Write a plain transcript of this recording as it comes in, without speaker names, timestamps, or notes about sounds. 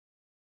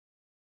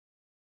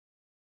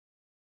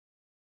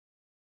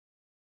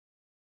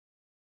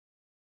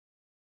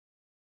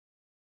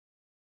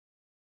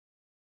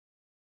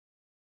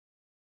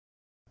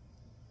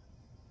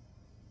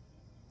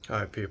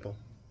Hi people,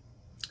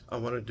 I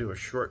want to do a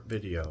short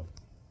video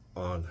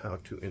on how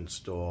to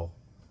install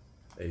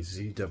a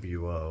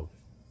ZWO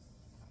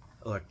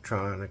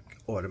electronic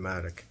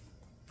automatic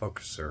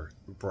focuser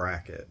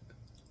bracket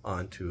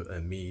onto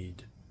a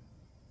Meade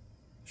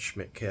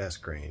Schmidt cast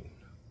screen.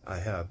 I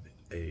have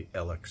a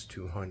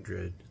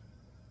LX200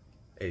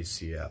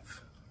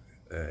 ACF.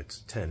 It's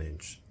a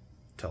 10-inch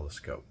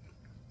telescope.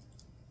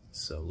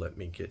 So let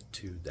me get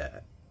to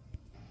that.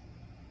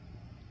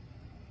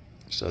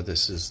 So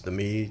this is the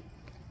Meade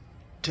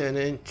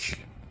 10-inch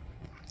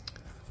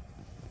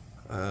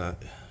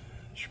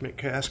Schmidt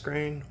cast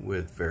screen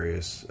with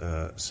various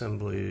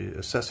assembly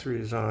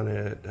accessories on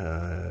it,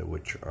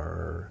 which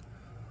are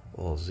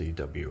all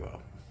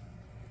ZWO.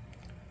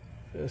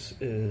 This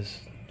is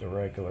the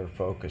regular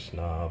focus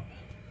knob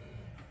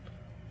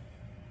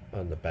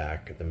on the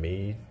back of the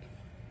Meade,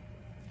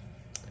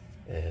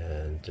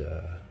 and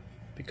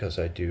because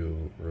I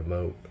do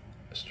remote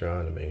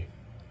astronomy,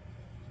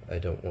 I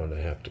don't want to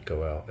have to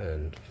go out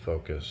and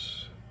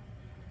focus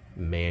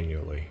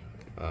manually.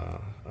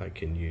 I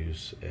can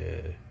use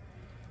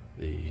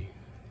the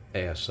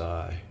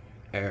ASI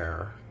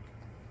Air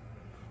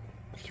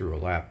through a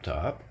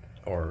laptop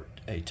or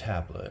a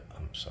tablet,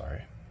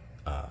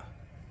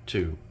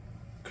 to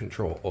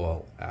control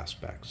all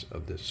aspects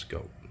of this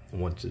scope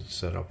once it's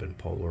set up and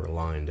polar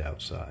aligned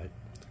outside.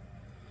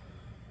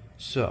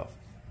 So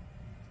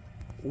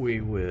we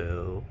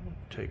will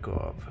take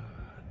off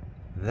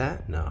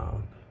that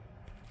knob.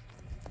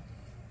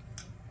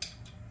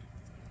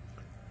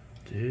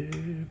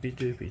 Doobie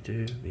doobie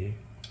doobie.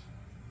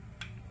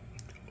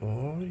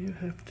 All you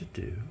have to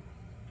do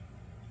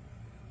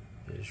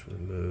is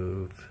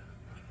remove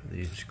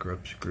these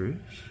scrub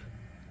screws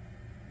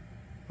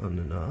on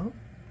the knob.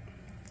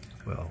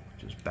 Well,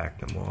 just back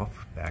them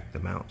off, back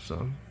them out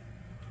some.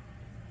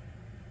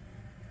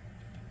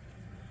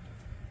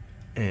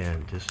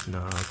 And this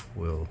knob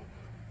will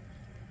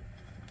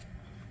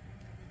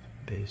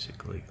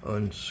basically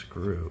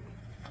unscrew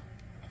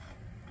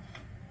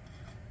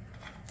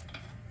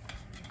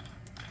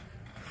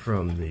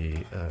from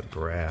the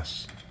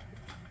brass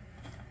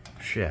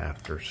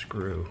shaft or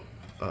screw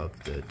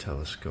of the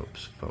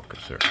telescope's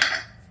focuser.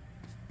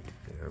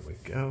 There we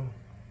go.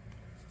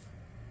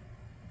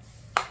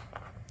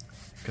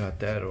 Got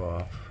that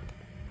off.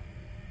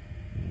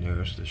 And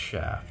there's the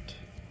shaft.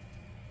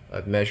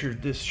 I've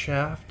measured this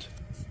shaft.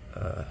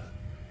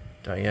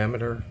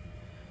 Diameter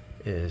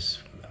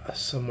is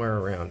somewhere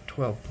around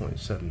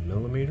 12.7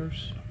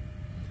 millimeters.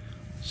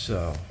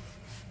 So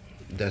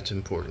that's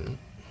important.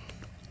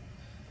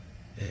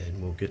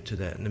 And we'll get to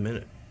that in a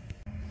minute.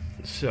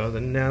 So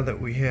now that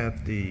we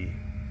have the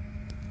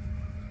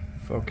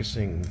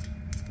focusing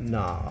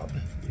knob,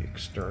 the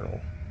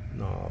external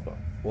knob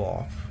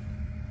off,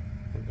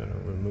 we're going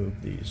to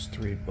remove these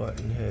 3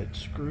 button head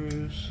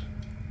screws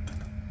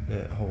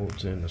that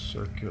holds in a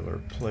circular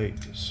plate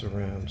that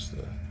surrounds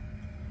the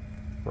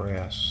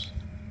brass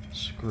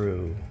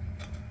screw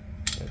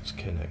that's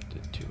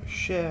connected to a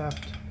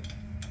shaft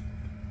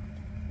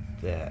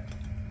that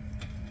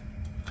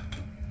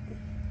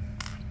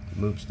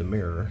moves the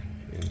mirror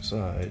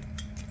inside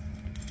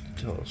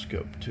the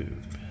telescope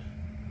tube,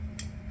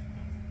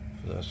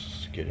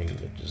 thus getting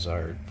the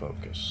desired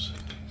focus.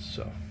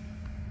 So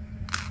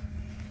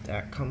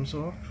that comes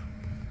off.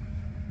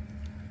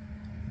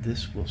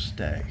 This will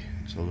stay.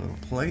 It's a little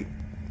plate.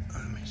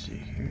 Let me see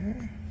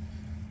here.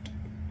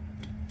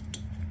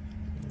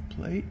 Little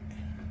plate.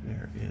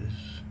 There is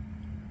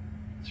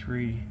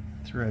 3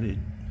 threaded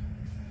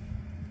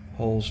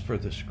holes for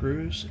the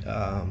screws.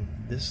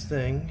 This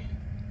thing,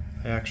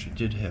 I actually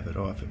did have it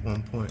off at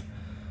one point.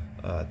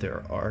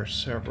 There are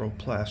several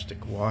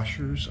plastic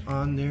washers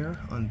on there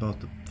on both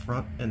the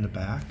front and the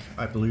back.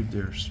 I believe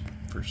there's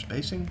for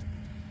spacing.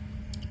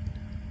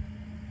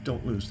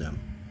 Don't lose them.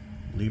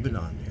 Leave it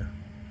on there.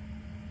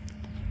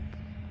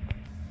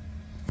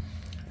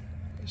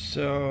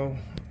 So,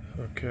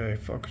 okay,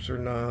 focuser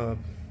knob.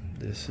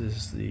 This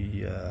is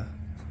the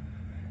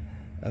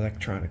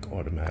electronic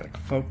automatic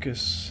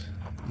focus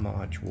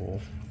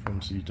module from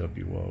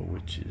ZWO,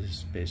 which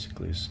is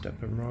basically a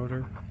step-in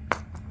rotor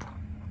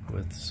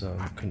with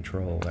some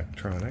control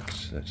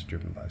electronics that's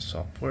driven by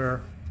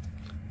software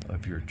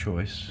of your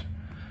choice.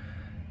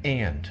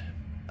 And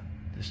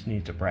this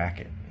needs a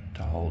bracket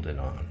to hold it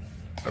on.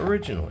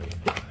 Originally,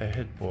 I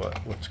had bought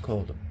what's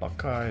called a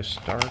Buckeye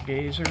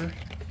Stargazer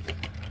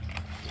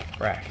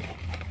bracket,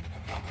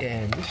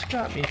 and this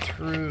got me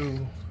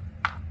through,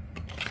 I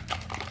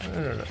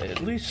don't know,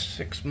 at least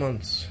 6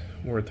 months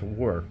worth of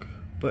work.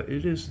 But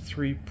it is a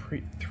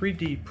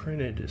 3D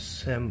printed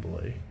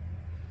assembly,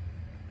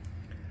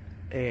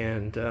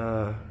 and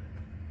the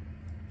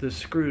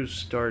screws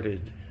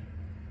started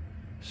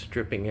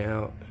stripping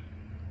out.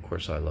 Of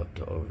course, I love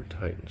to over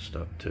tighten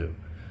stuff too,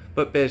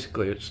 but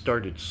basically it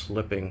started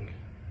slipping.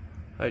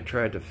 I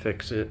tried to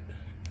fix it.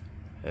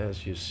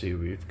 As you see,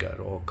 we've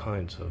got all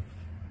kinds of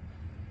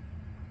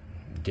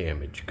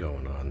damage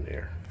going on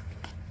there,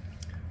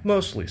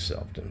 mostly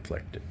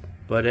self-inflicted.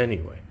 But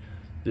anyway,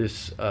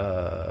 this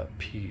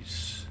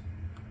piece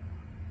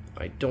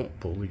I don't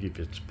believe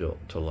it's built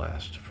to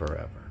last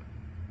forever.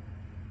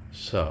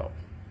 So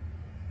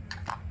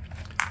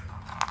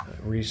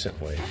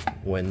recently,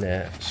 when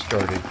that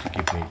started to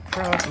give me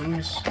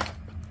problems,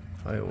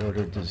 I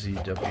ordered the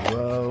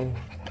ZWO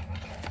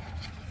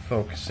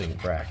focusing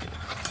bracket.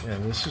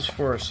 And this is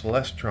for a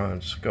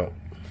Celestron scope,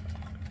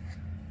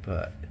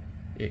 but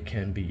it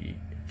can be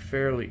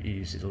fairly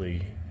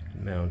easily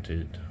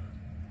mounted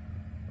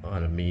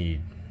on a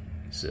Meade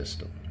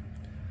system.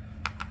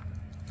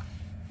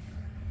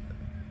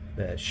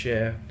 That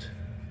shaft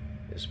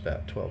is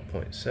about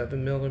 12.7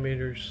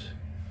 millimeters,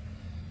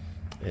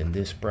 and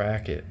this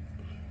bracket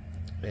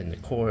and the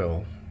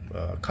coil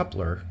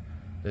coupler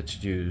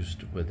that's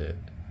used with it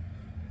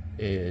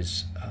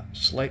is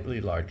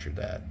slightly larger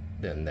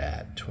than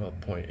that,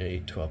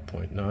 12.8,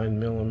 12.9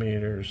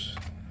 millimeters,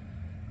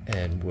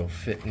 and will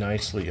fit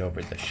nicely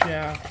over the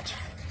shaft.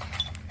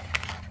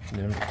 And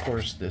then of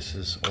course this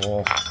is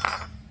all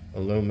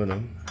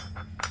aluminum,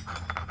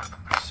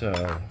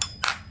 so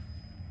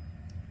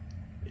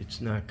it's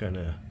not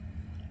gonna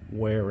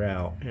wear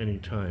out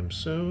anytime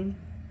soon.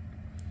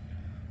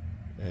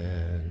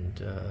 And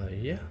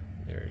yeah,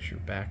 there's your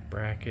back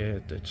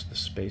bracket. That's the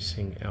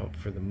spacing out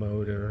for the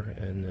motor,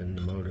 and then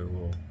the motor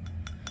will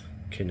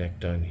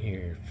connect on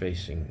here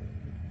facing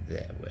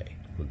that way.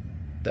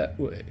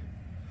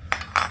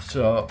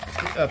 So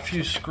a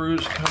few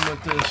screws come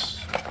with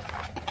this.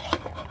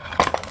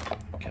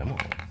 Come on,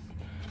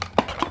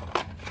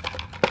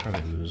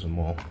 probably lose them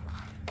all.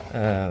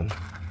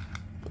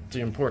 But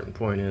the important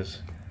point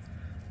is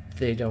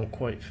they don't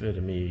quite fit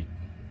a Meade.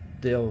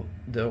 They'll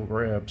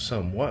grab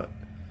somewhat,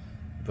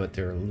 but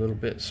they're a little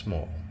bit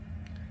small.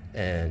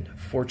 And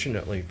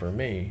fortunately for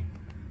me,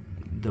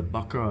 the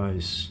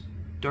Buckeyes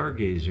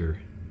Stargazer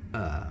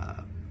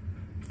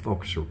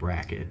focuser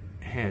bracket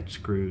had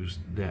screws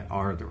that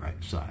are the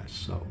right size,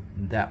 so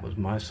that was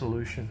my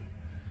solution.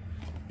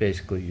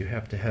 Basically, you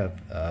have to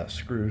have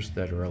screws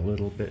that are a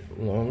little bit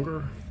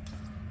longer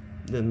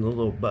than the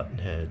little button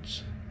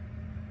heads,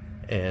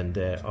 and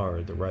that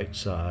are the right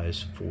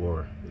size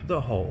for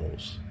the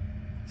holes,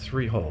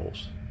 3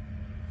 holes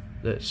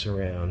that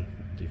surround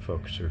the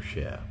focuser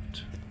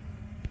shaft.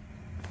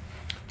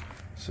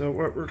 So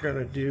what we're going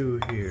to do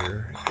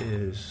here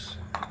is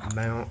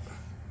mount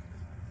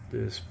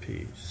this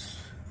piece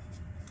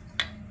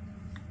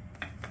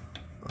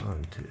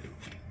onto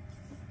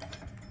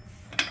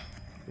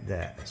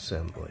that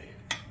assembly,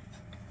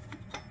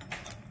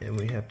 and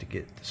we have to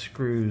get the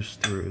screws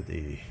through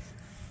the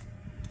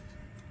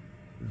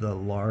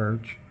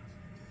large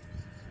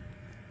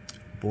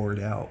bored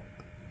out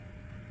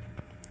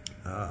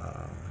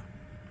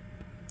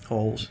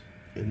holes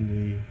in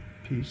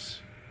the piece,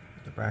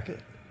 the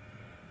bracket,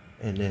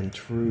 and then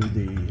through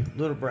the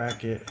little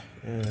bracket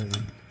and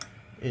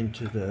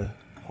into the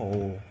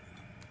hole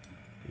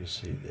you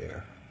see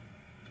there.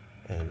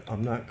 And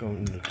I'm not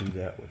going to do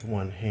that with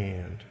one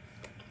hand,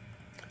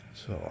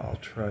 so I'll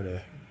try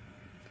to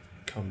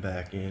come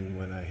back in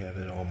when I have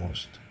it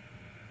almost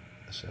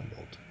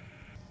assembled.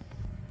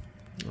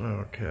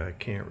 Okay, I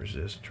can't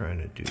resist trying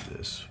to do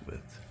this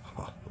with,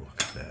 oh,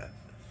 look at that.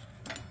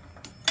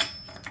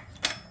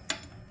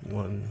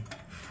 One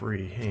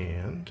free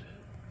hand,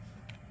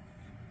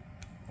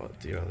 but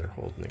the other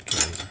holding the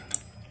camera.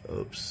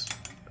 Oops.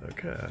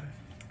 Okay.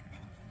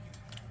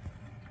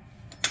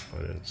 I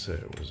didn't say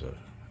it was a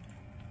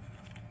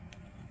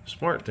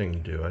smart thing to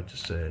do, I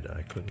just said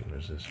I couldn't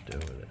resist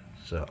doing it.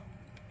 So,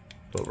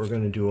 but we're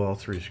going to do all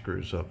 3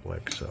 screws up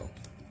like so.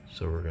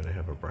 So we're going to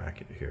have a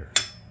bracket here.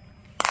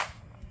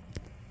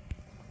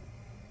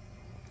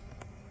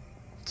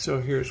 So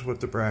here's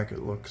what the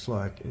bracket looks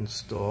like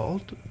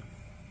installed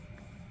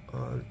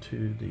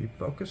onto the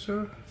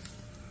focuser.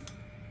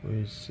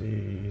 We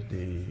see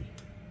the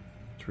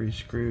 3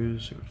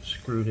 screws are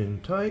screwed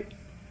in tight,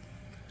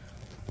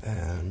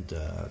 and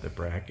the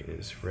bracket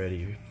is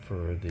ready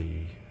for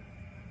the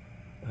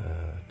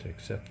to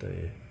accept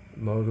the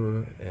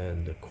motor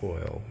and the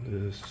coil.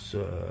 This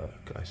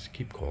I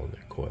keep calling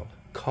it coil.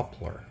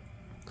 Coupler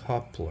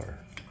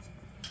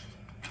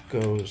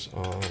goes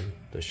on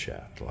the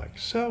shaft like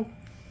so.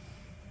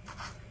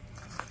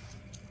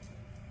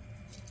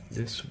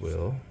 This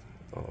will,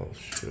 I'll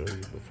show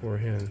you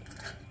beforehand,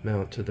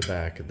 mount to the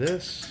back of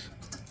this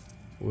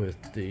with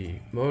the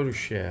motor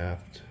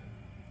shaft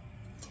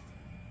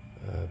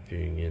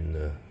being in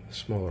the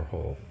smaller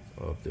hole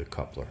of the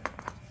coupler,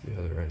 the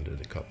other end of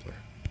the coupler.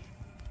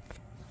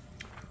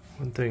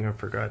 One thing I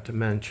forgot to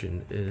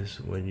mention is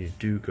when you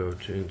do go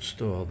to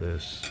install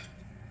this,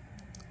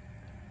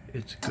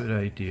 it's a good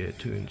idea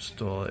to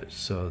install it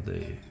so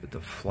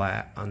the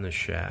flat on the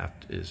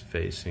shaft is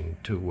facing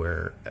to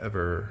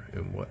wherever,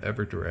 in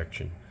whatever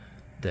direction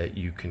that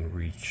you can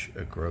reach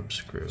a grub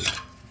screw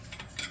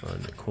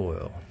on the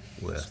coil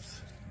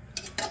with.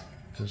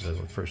 Because the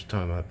first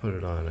time I put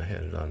it on, I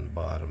had it on the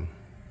bottom,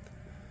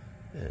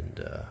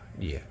 and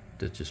yeah,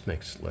 that just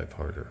makes life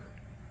harder.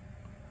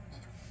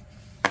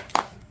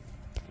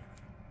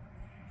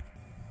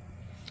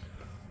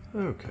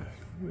 Okay,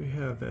 we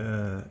have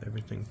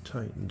everything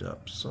tightened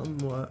up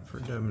somewhat for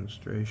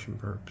demonstration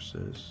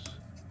purposes,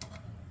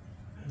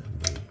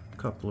 and the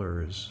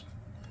coupler is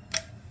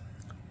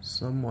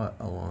somewhat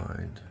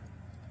aligned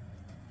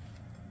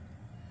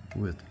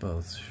with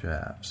both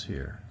shafts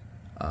here,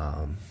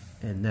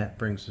 and that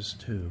brings us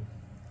to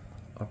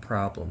a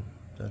problem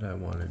that I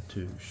wanted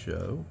to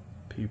show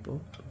people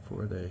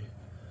before they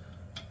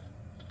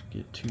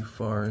get too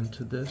far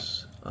into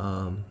this.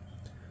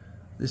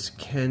 This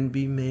can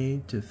be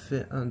made to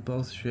fit on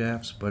both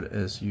shafts, but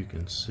as you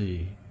can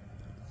see,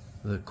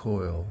 the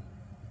coil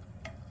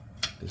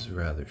is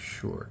rather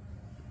short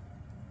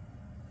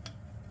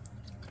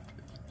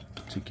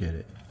to get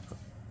it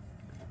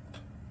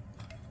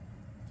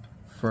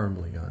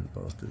firmly on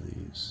both of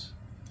these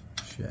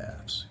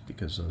shafts,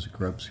 because those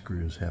grub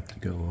screws have to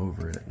go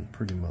over it, and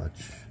pretty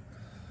much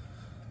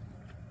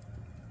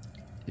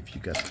if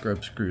you got the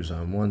grub screws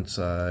on one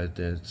side,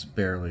 it's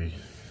barely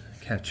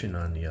catching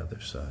on the other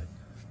side.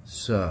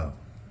 So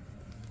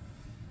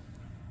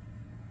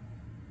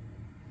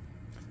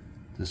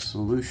the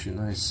solution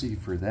I see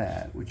for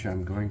that, which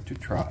I'm going to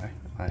try,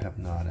 I have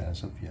not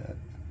as of yet,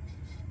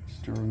 is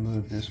to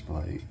remove this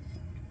plate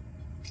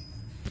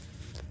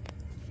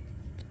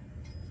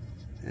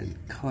and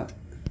cut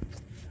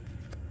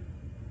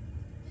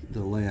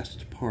the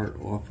last part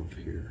off of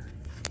here.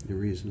 The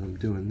reason I'm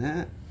doing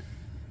that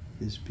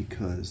is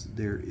because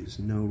there is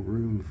no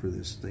room for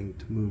this thing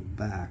to move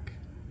back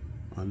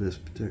on this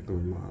particular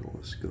model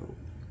of scope.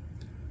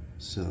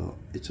 So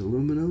it's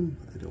aluminum.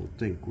 I don't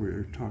think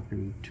we're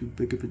talking too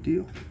big of a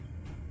deal.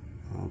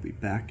 I'll be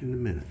back in a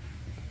minute.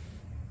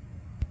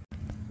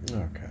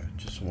 Okay,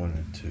 just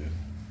wanted to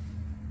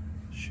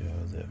show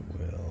that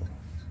we'll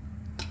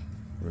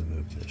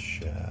remove this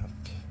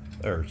shaft,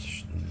 or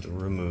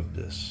remove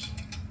this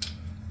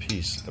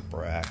piece of the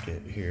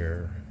bracket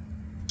here,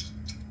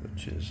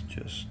 which is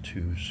just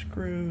 2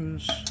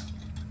 screws.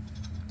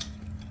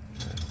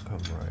 That'll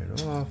come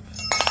right off.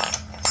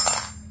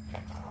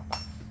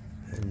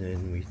 And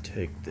then we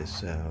take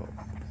this out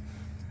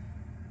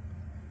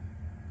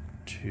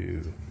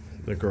to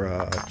the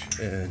garage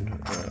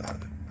and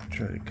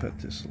try to cut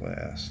this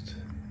last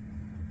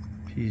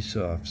piece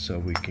off so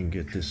we can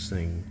get this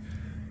thing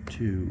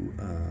to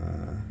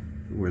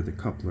where the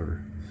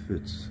coupler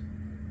fits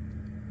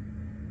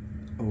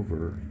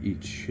over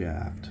each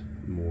shaft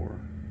more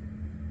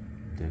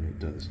than it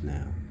does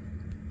now.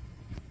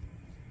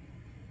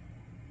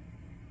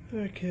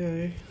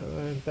 Okay,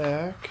 I'm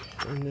back,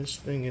 and this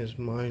thing is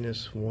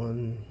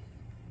 -1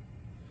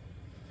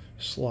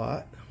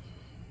 slot.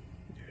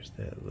 There's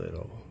that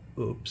little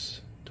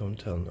oops, don't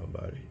tell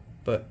nobody,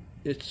 but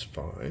it's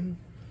fine.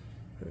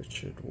 It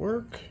should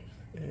work,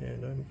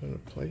 and I'm going to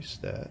place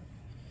that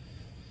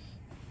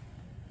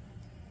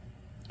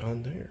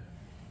on there.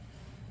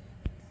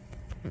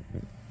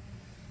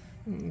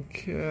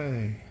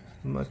 Okay,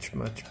 much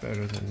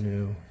better than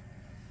new.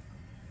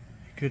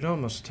 You could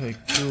almost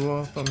take 2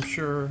 off, I'm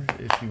sure,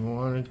 if you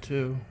wanted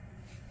to.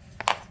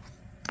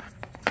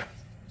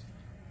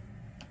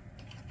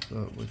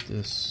 But with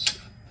this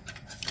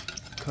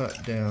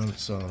cut down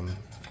some,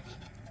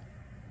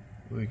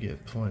 we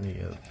get plenty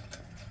of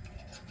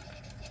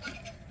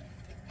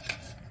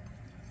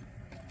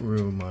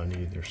room on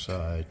either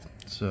side,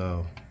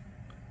 so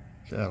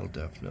that'll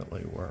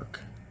definitely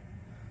work.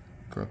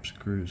 Grub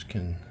screws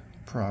can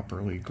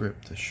properly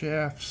grip the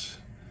shafts,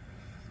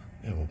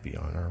 and we'll be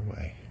on our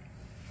way.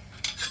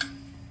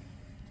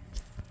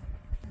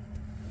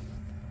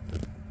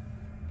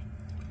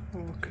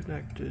 All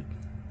connected,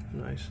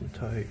 nice and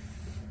tight.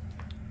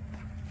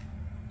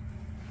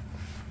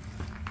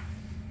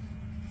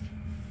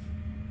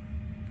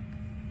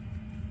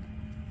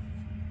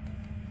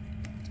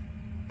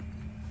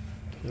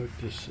 Plug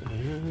this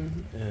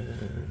in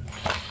and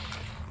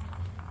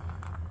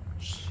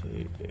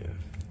see if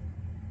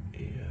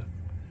EAF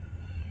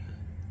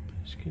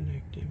is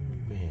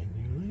connecting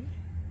manually.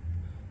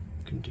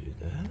 We can do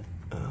that.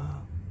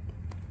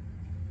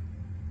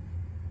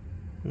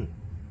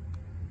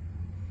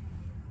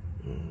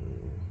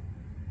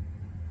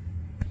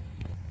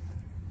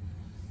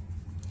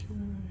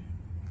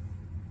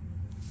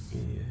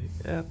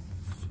 EAF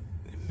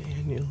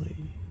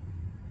manually.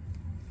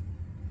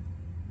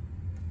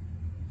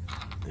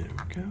 There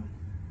we go.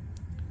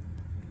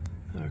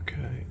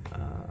 Okay,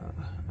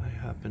 I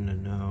happen to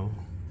know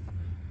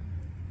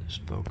this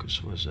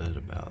focus was at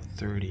about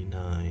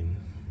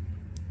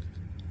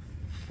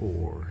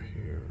 39.4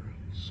 here,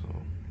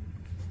 so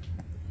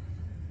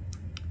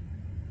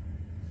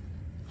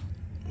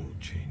we'll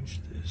change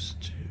this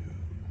to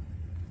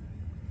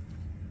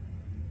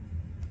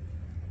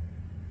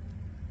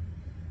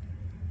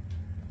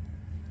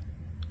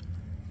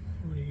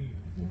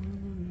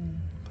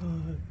 41,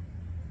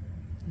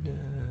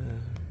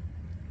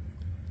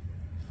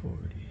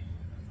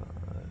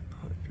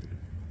 4,500.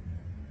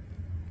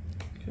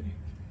 Okay.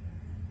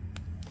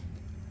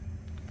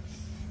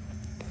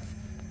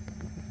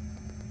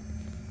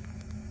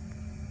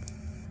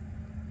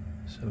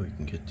 So we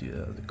can get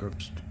the other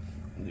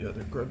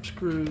grub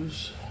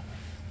screws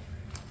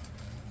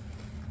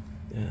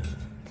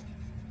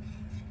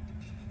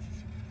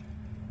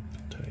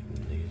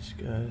Tighten these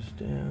guys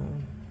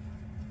down.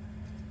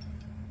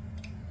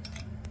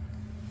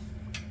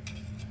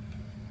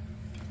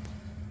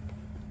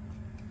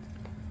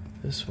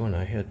 This one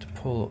I had to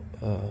pull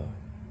a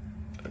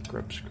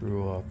grub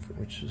screw off,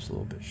 which is a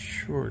little bit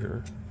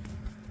shorter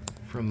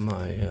from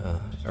my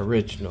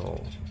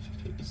original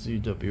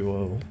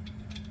ZWO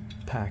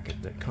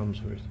packet that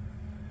comes with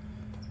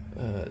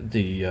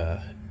the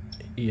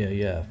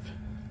EAF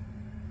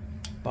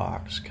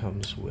box.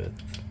 Comes with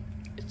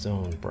its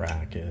own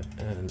bracket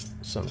and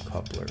some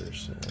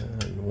couplers,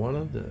 and one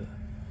of the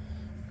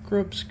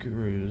grub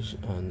screws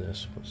on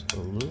this was a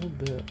little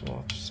bit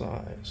off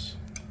size.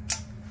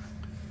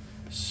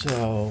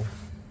 So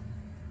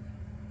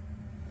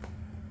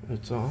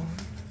it's on,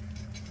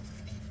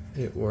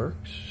 it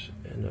works,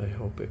 and I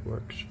hope it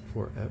works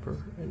forever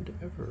and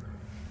ever.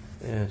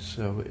 And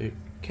so it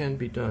can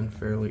be done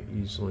fairly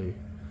easily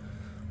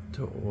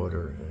to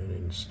order and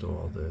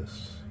install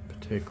this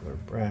particular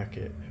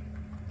bracket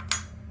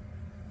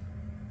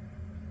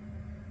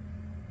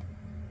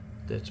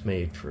that's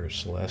made for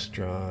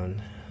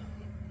Celestron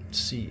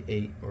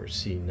C8 or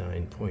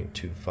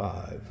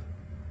C9.25.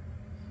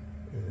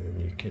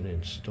 And you can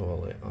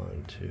install it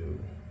onto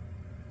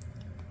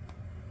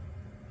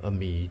a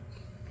Meade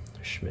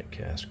Schmidt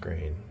cast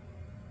grain.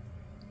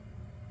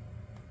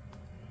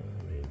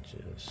 Let me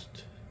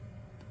just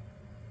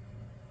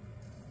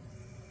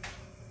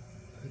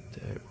let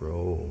that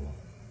roll.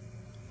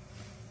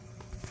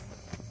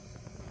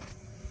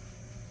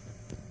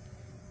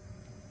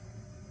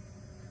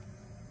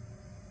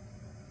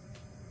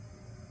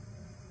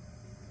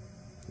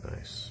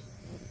 Nice.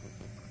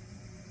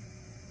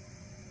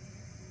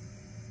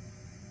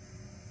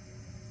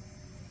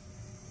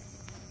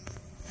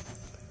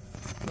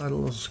 A lot of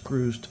little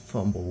screws to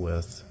fumble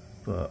with,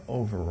 but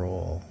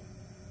overall,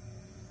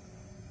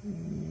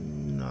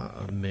 not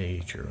a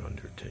major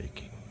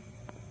undertaking.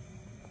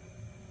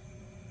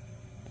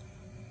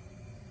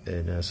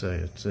 And as I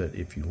had said,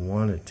 if you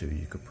wanted to,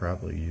 you could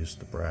probably use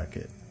the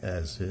bracket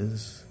as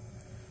is,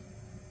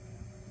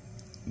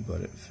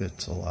 but it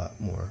fits a lot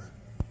more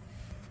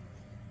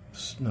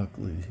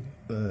snugly,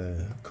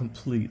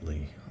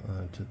 completely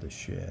onto the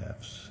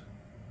shafts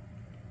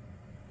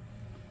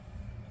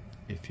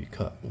if you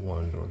cut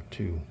one or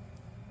two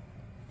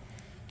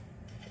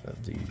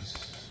of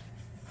these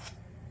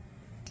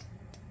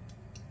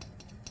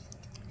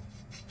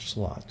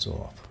slots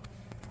off.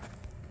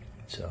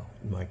 So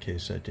in my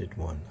case I did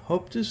one.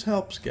 Hope this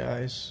helps,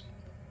 guys.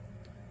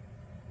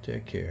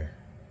 Take care.